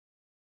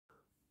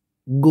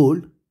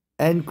Gold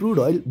and crude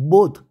oil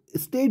both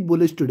stayed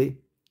bullish today.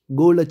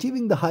 Gold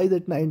achieving the highs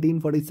at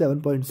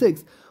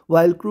 1947.6,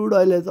 while crude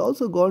oil has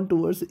also gone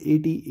towards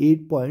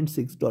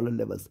 $88.6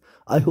 levels.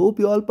 I hope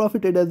you all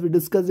profited as we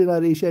discussed in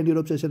our Asia and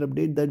Europe session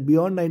update that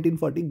beyond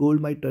 1940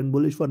 gold might turn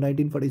bullish for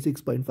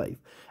 1946.5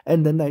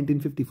 and then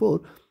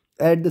 1954.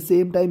 At the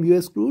same time,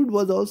 US crude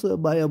was also a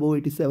buy above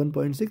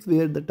 87.6,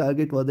 where the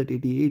target was at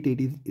 88,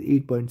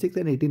 88.6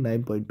 and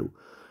 89.2.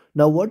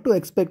 Now, what to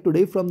expect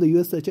today from the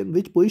US session,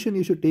 which position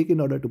you should take in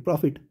order to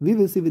profit, we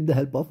will see with the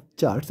help of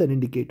charts and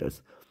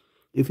indicators.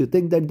 If you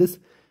think that this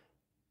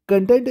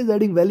content is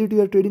adding value to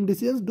your trading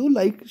decisions, do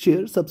like,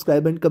 share,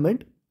 subscribe and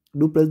comment.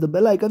 Do press the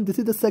bell icon. This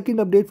is the second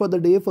update for the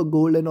day for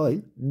gold and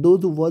oil.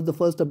 Those who watched the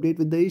first update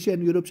with the Asia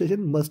and Europe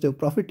session must have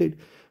profited.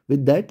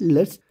 With that,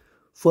 let's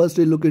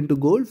firstly look into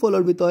gold,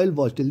 followed with oil.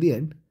 Watch till the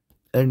end.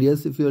 And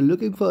yes, if you are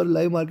looking for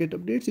live market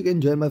updates, you can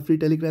join my free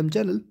Telegram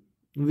channel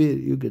where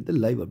you get the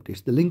live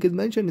updates. The link is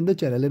mentioned in the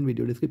channel and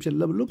video description.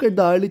 Look at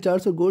the hourly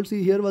charts of gold.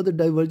 See, here was the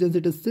divergence.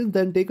 It has since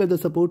then taken the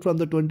support from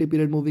the 20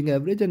 period moving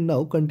average and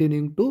now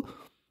continued to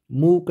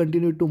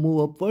move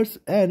upwards,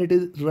 and it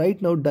is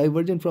right now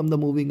divergent from the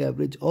moving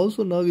average.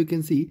 Also, now you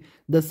can see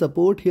the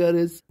support here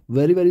is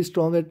very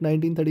strong at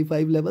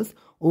 1935 levels,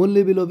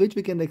 only below which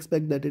we can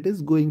expect that it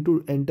is going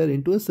to enter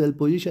into a sell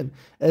position.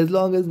 As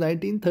long as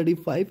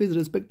 1935 is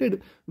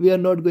respected, we are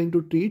not going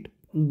to treat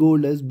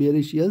gold as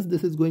bearish. Yes,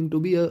 this is going to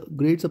be a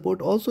great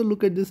support. Also,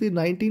 look at this,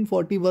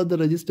 1940 was the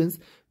resistance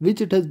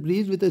which it has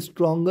breached with a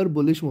stronger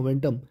bullish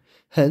momentum.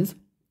 Hence,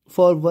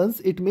 for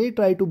once it may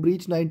try to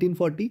breach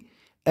 1940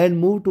 and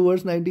move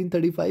towards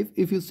 1935.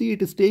 If you see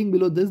it is staying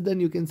below this, then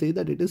you can say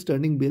that it is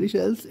turning bearish,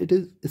 else it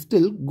is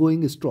still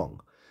going strong.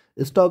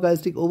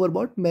 Stochastic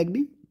overbought,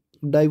 MACD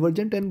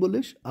divergent and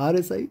bullish,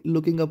 RSI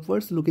looking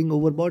upwards, looking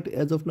overbought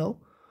as of now.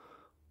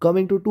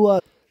 Coming to 2 hour,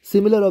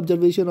 similar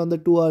observation on the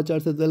 2 hour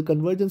charts as well.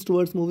 Convergence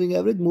towards moving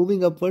average,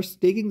 moving upwards,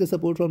 taking the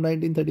support from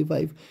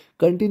 1935,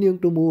 continuing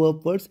to move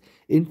upwards.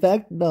 In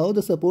fact, now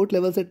the support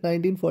levels at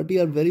 1940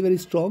 are very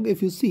strong.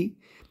 If you see,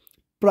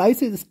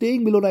 price is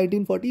staying below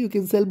 1940, you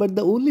can sell, but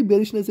the only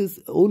bearishness is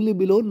only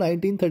below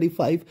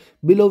 1935,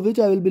 below which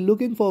I will be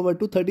looking forward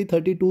to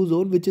 3032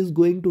 zone, which is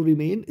going to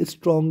remain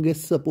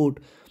strongest support.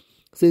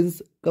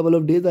 Since couple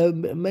of days I have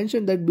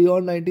mentioned that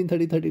beyond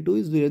 1930-32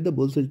 is where the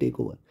bulls will take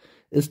over.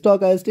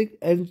 Stochastic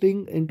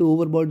entering into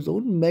overbought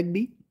zone.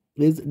 MACD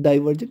is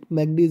divergent,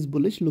 MACD is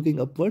bullish, looking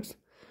upwards.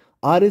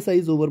 RSI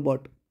is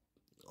overbought.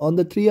 On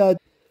the 3 hour,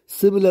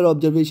 similar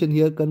observation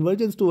here,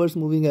 convergence towards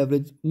moving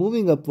average,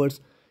 moving upwards.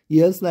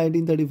 Yes,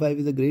 1935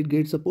 is a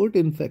great support.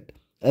 In fact,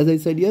 as I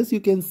said, yes, you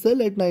can sell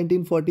at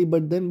 1940,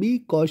 but then be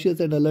cautious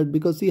and alert,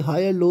 because see,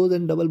 higher lows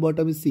and double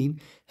bottom is seen.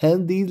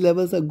 Hence, these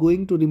levels are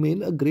going to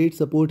remain a great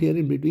support here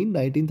in between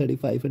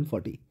 1935 and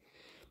 40.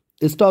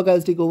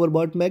 Stochastic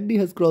overbought, MACD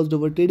has crossed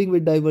over, trading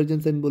with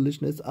divergence and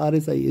bullishness.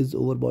 RSI is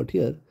overbought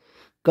here.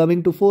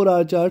 Coming to 4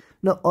 hour chart.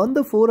 Now on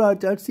the 4 hour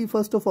chart, see,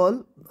 first of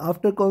all,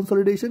 after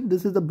consolidation,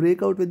 this is the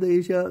breakout with the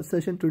Asia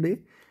session today.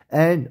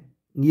 And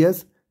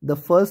yes, the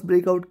first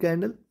breakout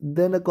candle,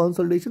 then a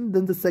consolidation,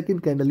 then the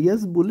second candle.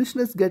 Yes,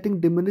 bullishness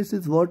getting diminished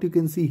is what you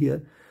can see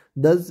here.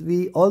 Thus,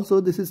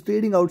 this is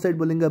trading outside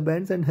Bollinger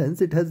Bands, and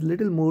hence it has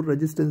little more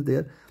resistance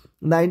there.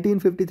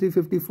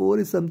 1953-54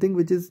 is something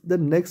which is the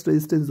next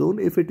resistance zone.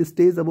 If it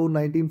stays above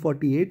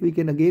 1948, we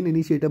can again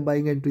initiate a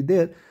buying entry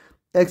there.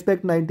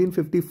 Expect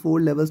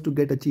 1954 levels to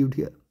get achieved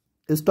here.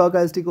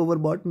 Stochastic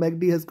overbought,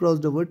 MACD has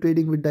crossed over,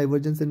 trading with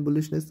divergence and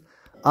bullishness.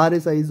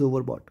 RSI is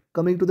overbought.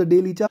 Coming to the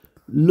daily chart.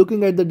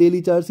 Looking at the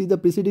daily chart, see the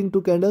preceding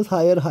 2 candles,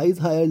 higher highs,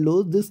 higher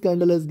lows. This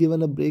candle has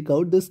given a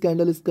breakout. This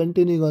candle is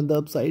continuing on the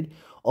upside.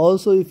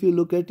 Also, if you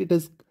look at it,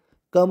 has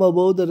come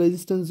above the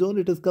resistance zone.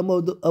 It has come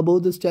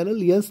above this channel.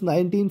 Yes,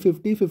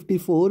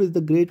 1950-54 is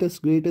the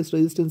greatest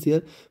resistance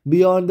here.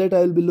 Beyond that, I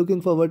will be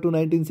looking forward to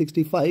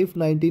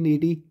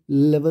 1965-1980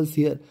 levels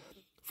here.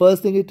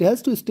 First thing, it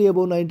has to stay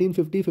above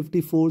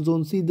 1950-54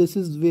 zone. See, this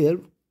is where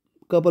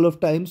couple of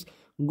times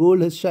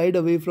gold has shied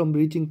away from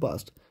reaching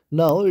past.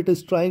 Now it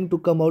is trying to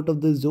come out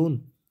of this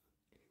zone.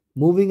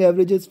 Moving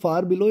average is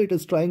far below. It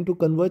is trying to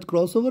converge,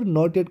 crossover,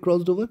 not yet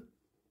crossed over.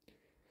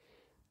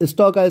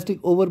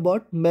 Stochastic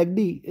overbought,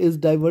 MACD is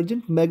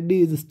divergent,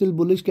 MACD is still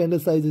bullish, candle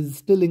size is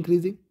still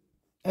increasing,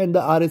 and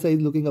the RSI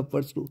is looking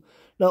upwards too.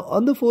 Now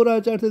on the 4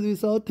 hour chart, as we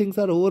saw, things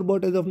are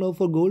overbought as of now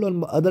for gold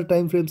on other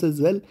time frames as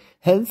well.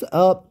 Hence,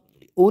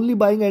 only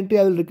buying entry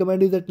I will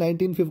recommend is at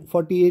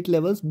 1948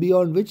 levels,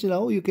 beyond which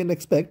now you can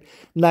expect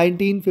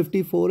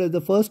 1954 as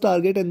the first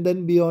target, and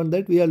then beyond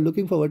that we are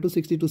looking forward to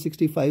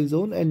 60-65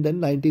 zone and then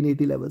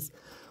 1980 levels.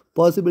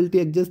 Possibility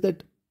exists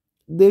that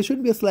there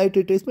should be a slight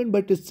retracement,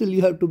 but still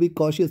you have to be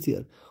cautious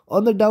here.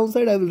 On the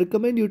downside, I will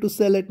recommend you to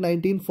sell at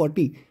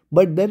 1940,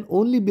 but then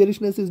only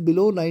bearishness is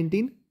below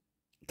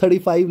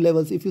 1935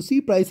 levels. If you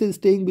see prices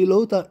staying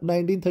below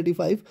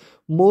 1935,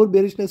 more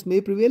bearishness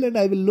may prevail, and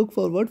I will look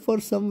forward for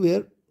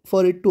somewhere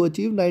for it to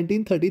achieve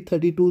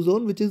 1930-32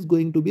 zone, which is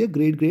going to be a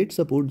great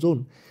support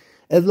zone.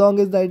 As long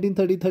as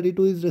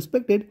 1930-32 is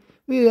respected,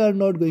 we are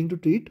not going to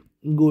treat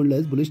gold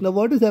as bullish. Now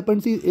what has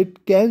happened, see,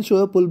 it can show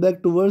a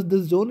pullback towards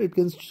this zone. It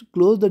can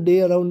close the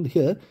day around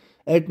here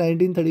at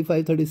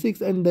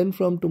 1935.36, and then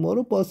from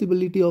tomorrow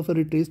possibility of a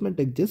retracement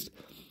exists.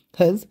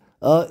 Hence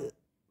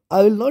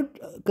I will not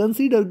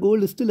consider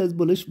gold still as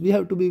bullish. We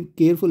have to be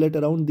careful at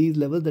around these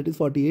levels, that is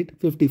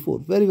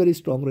 48.54. Very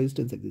strong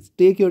resistance exists.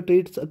 Take your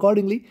trades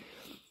accordingly.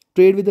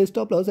 Trade with a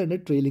stop loss and a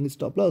trailing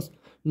stop loss.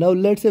 Now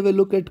let's have a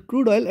look at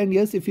crude oil. And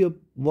yes, if you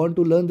want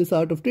to learn this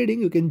art of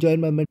trading, you can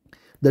join my mentor.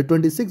 The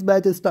 26th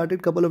batch has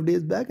started couple of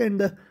days back, and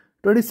the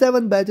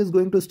 27th batch is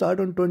going to start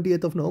on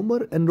 20th of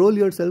November. Enroll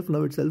yourself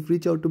now itself.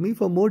 Reach out to me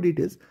for more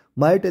details.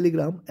 My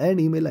Telegram and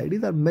email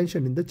IDs are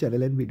mentioned in the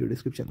channel and video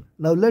description.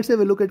 Now let's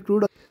have a look at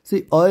crude oil.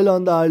 See, oil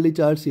on the hourly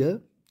charts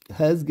here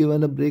has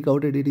given a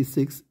breakout at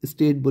 86,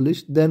 stayed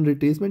bullish, then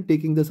retracement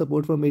taking the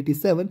support from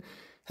 87,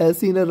 has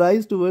seen a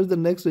rise towards the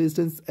next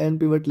resistance and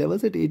pivot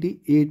levels at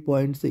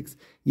 88.6.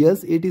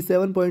 Yes,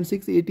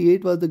 87.6,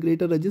 88 was the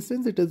greater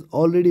resistance. It has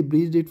already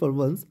breached it for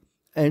once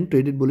and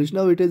traded bullish.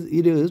 Now it has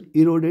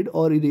eroded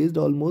or erased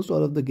almost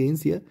all of the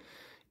gains here.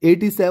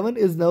 87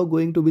 is now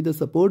going to be the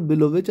support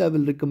below which I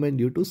will recommend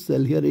you to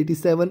sell here.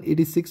 87,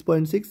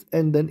 86.6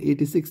 and then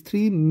 86.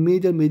 Three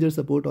major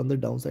support on the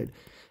downside.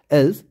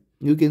 Else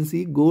you can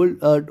see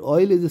gold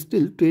oil is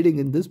still trading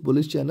in this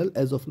bullish channel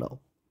as of now.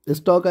 The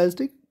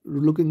stochastic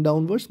looking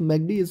downwards.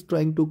 MACD is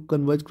trying to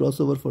converge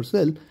crossover for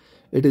sell.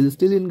 It is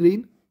still in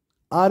green.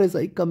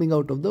 RSI coming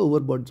out of the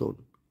overbought zone.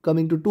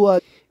 Coming to 2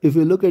 hour, if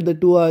you look at the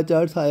 2 hour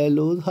charts, higher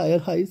lows, higher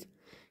highs.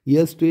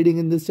 Yes, trading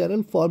in this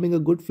channel, forming a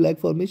good flag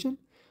formation.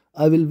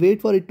 I will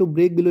wait for it to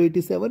break below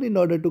 87 in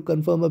order to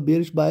confirm a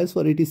bearish bias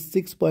for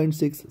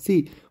 86.6.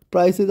 See,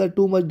 prices are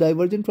too much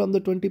divergent from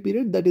the 20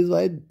 period. That is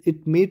why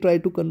it may try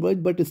to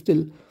converge, but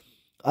still,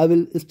 I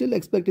will still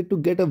expect it to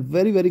get a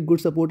very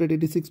good support at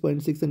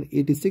 86.6 and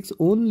 86,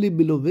 only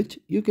below which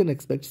you can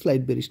expect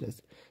slight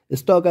bearishness.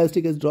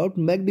 Stochastic has dropped.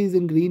 MACD is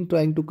in green,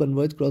 trying to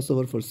converge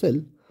crossover for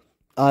sell.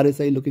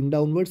 RSI looking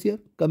downwards here.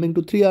 Coming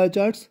to 3 hour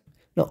charts.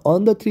 Now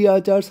on the 3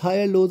 hour charts,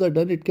 higher lows are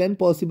done. It can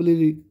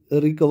possibly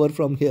recover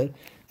from here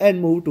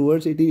and move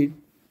towards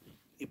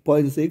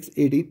 88.6,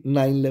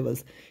 89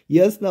 levels.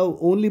 Yes, now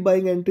only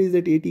buying entries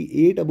at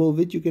 88, above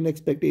which you can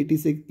expect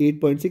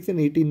 88.6 and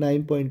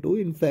 89.2.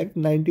 In fact,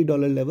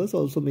 $90 levels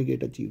also may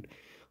get achieved.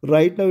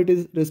 Right now it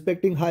is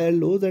respecting higher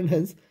lows, and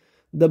hence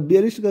the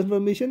bearish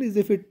confirmation is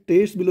if it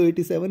trades below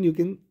 87, you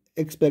can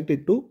expect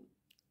it to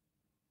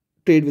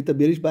trade with a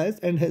bearish bias,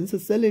 and hence a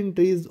sell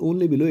entry is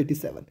only below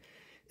 87.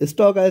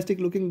 Stochastic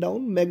looking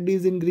down. MACD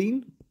is in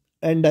green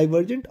and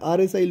divergent.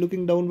 RSI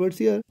looking downwards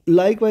here.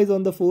 Likewise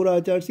on the 4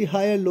 hour chart, see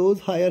higher lows,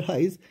 higher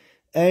highs,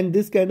 and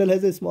this candle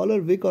has a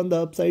smaller wick on the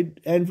upside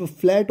and for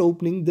flat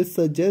opening. This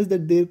suggests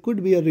that there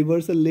could be a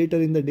reversal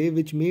later in the day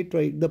which may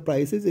trade the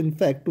prices in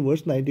fact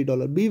towards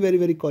 $90. Be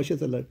very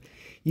cautious alert.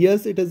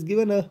 Yes, it has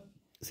given a,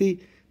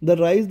 see, the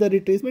rise, the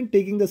retracement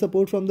taking the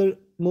support from the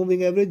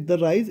moving average, the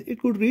rise, it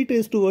could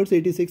retrace towards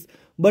 86,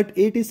 but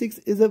 86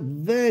 is a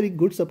very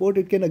good support.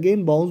 It can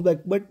again bounce back,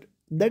 but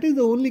that is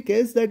the only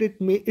case that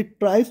it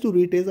tries to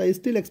retrace. I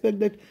still expect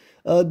that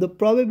the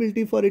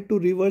probability for it to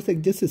reverse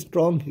exists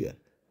strong here.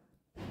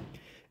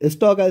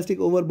 Stochastic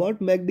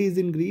overbought. MACD is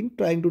in green,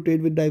 trying to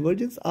trade with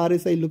divergence.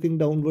 RSI looking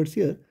downwards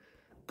here.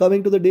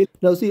 Coming to the daily.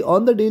 Now see,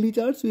 on the daily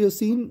charts, we have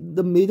seen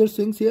the major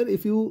swings here.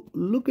 If you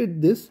look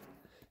at this,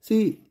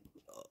 see,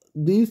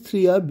 these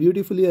three are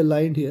beautifully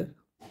aligned here,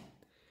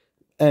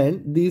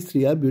 and these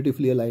three are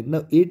beautifully aligned.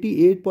 Now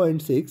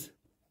 88.6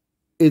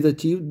 is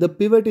achieved. The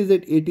pivot is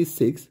at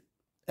 86,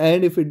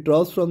 and if it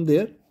drops from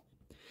there,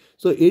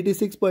 so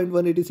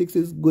 86.1, 86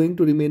 is going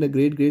to remain a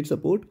great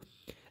support.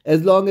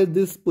 As long as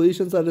these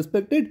positions are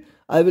respected,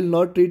 I will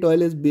not treat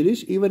oil as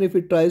bearish. Even if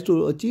it tries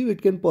to achieve,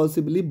 it can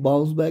possibly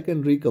bounce back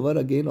and recover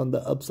again on the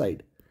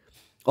upside.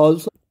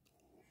 Also,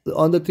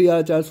 on the 3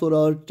 hour charts, 4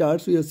 hour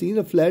charts, we have seen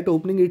a flat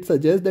opening. It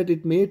suggests that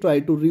it may try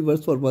to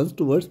reverse for once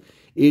towards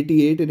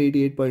 88 and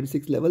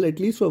 88.6 level. At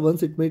least for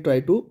once it may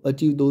try to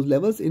achieve those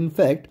levels. In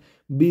fact,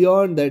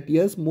 beyond that,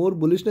 yes, more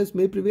bullishness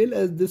may prevail,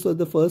 as this was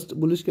the first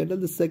bullish candle.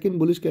 The second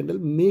bullish candle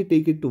may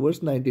take it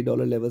towards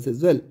 $90 levels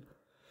as well.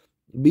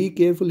 Be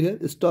careful here.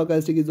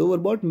 Stochastic is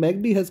overbought.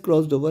 MACD has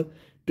crossed over.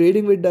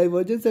 Trading with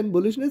divergence and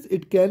bullishness,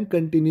 it can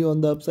continue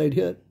on the upside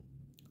here.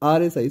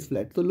 RSI is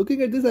flat. So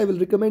looking at this, I will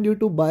recommend you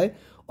to buy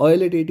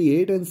oil at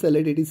 88 and sell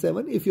at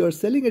 87. If you are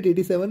selling at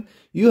 87,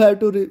 you have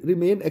to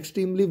remain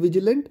extremely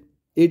vigilant.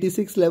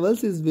 86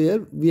 levels is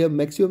where we have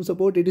maximum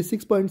support.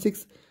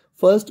 86.6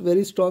 first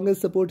very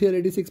strongest support here.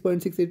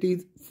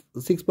 86.6,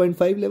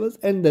 86.5 levels,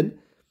 and then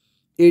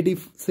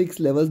 86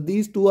 levels.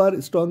 These two are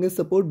strongest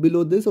support.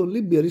 Below this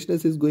only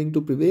bearishness is going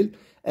to prevail,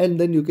 and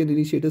then you can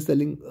initiate a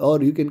selling,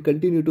 or you can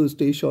continue to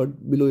stay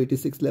short below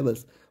 86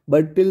 levels.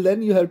 But till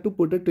then you have to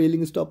put a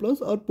trailing stop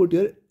loss or put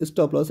your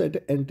stop loss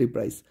at entry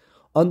price.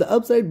 On the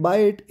upside,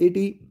 buy at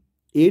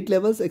 88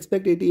 levels,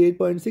 expect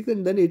 88.6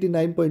 and then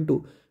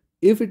 89.2.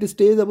 If it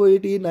stays above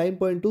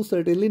 89.2,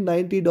 certainly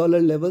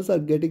 $90 levels are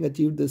getting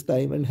achieved this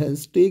time, and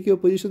hence take your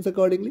positions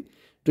accordingly.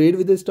 Trade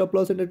with a stop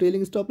loss and a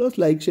trailing stop loss.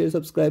 Like, share,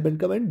 subscribe and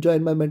comment.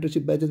 Join my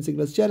mentorship batch and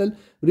signals channel.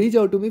 Reach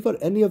out to me for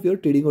any of your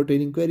trading or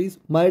training queries.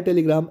 My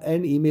Telegram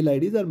and email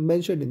IDs are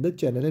mentioned in the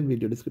channel and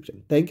video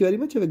description. Thank you very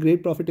much. Have a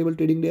great profitable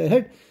trading day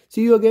ahead.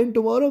 See you again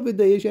tomorrow with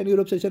the Asia and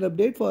Europe session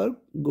update for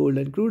gold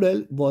and crude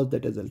oil. Watch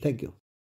that as well. Thank you.